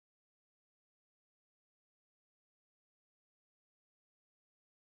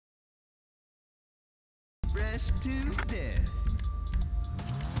flesh to death.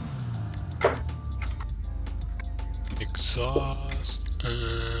 Exhaust.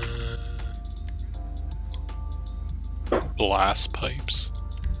 Blast pipes.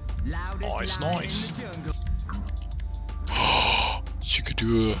 Nice, nice. You could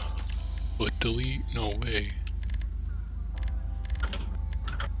do a delete? No way.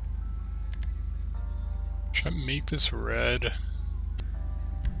 Should I make this red?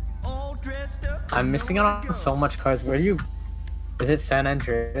 I'm missing out on so much cars. Where do you... Is it San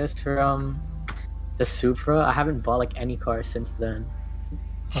Andreas for the Supra? I haven't bought like any cars since then.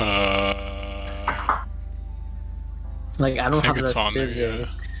 It's like I don't have the Civics. There,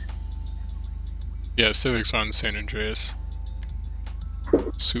 yeah, Civic's on San Andreas.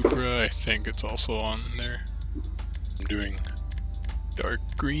 Supra, I think it's also on there. I'm doing dark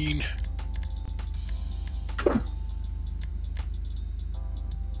green.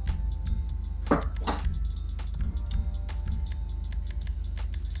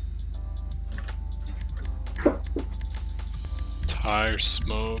 Tire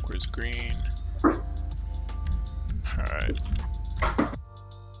smoke, where's green? Alright.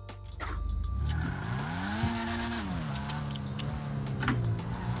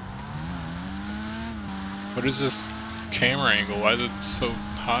 What is this camera angle? Why is it so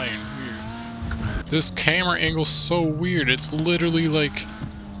high and weird? This camera angle's so weird. It's literally like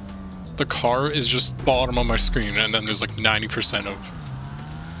the car is just bottom of my screen and then there's like 90% of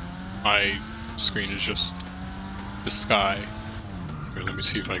my screen is just the sky. Here, let me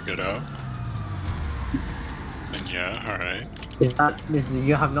see if I get out. And yeah, alright.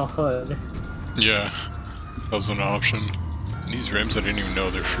 You have no hood. Yeah, that was an option. And these rims, I didn't even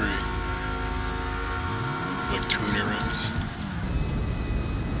know they're free. Like tuner rims.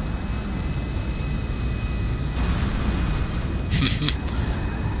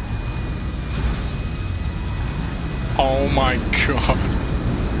 Oh my god.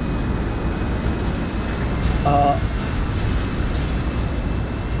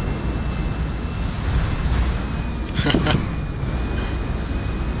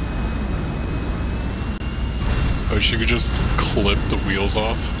 Oh, she could just clip the wheels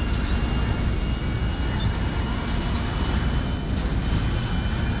off.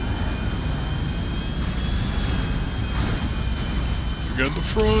 Get in the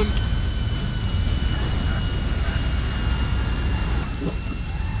front.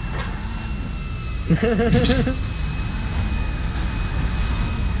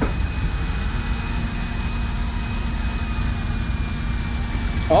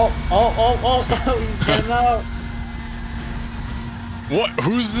 Oh, get out. What?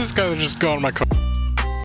 Who's this guy that just got in my car?